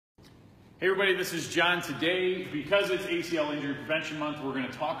Hey everybody, this is John. Today, because it's ACL Injury Prevention Month, we're going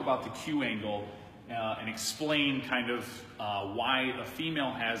to talk about the Q angle and explain kind of why a female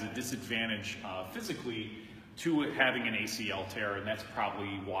has a disadvantage physically to having an ACL tear, and that's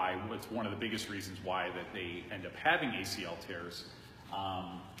probably why, it's one of the biggest reasons why that they end up having ACL tears.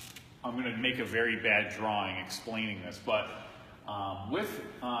 I'm going to make a very bad drawing explaining this, but with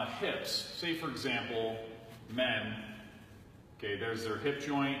hips, say for example, men, okay, there's their hip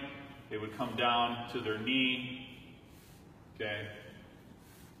joint. They would come down to their knee, okay,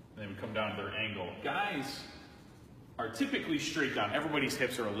 and they would come down to their ankle. Guys are typically straight down. Everybody's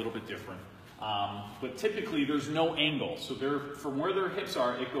hips are a little bit different, but typically there's no angle. So from where their hips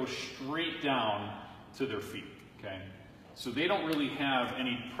are, it goes straight down to their feet, okay? So they don't really have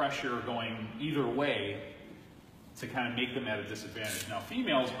any pressure going either way to kind of make them at a disadvantage. Now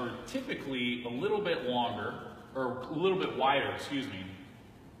females are typically a little bit longer, or a little bit wider, excuse me,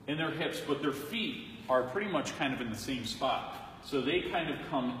 in their hips, but their feet are pretty much kind of in the same spot. So they kind of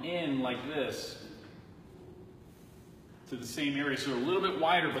come in like this to the same area. So they're a little bit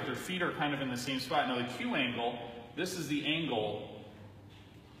wider, but their feet are kind of in the same spot. Now the Q angle, this is the angle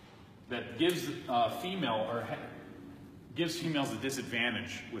that gives gives females a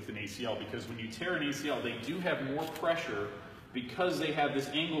disadvantage with an ACL, because when you tear an ACL, they do have more pressure because they have this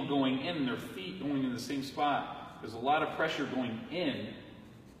angle going in, their feet going in the same spot. There's a lot of pressure going in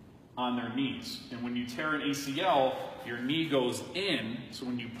on their knees. And when you tear an ACL, your knee goes in, so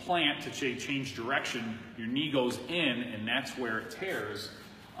when you plant to change direction, your knee goes in, and that's where it tears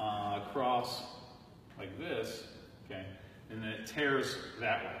across like this, okay, and then it tears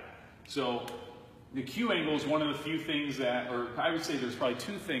that way. So the Q angle is one of the few things that, or I would say there's probably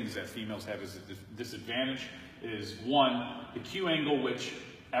two things that females have as a disadvantage. Is one, the Q angle, which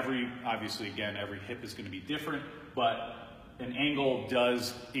obviously again, every hip is going to be different, but an angle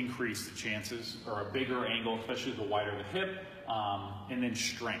does increase the chances, or a bigger angle, especially the wider the hip, and then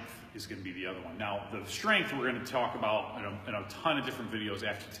strength is going to be the other one. Now, the strength we're going to talk about in a ton of different videos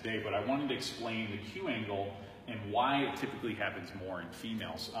after today, but I wanted to explain the Q angle and why it typically happens more in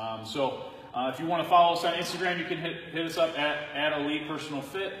females. If you want to follow us on Instagram, you can hit us up at Elite Personal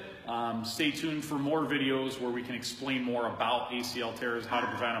Fit. Stay tuned for more videos where we can explain more about ACL tears, how to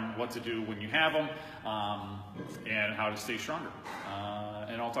prevent them, what to do when you have them, and how to stay stronger.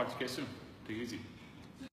 And I'll talk to you guys soon. Take it easy.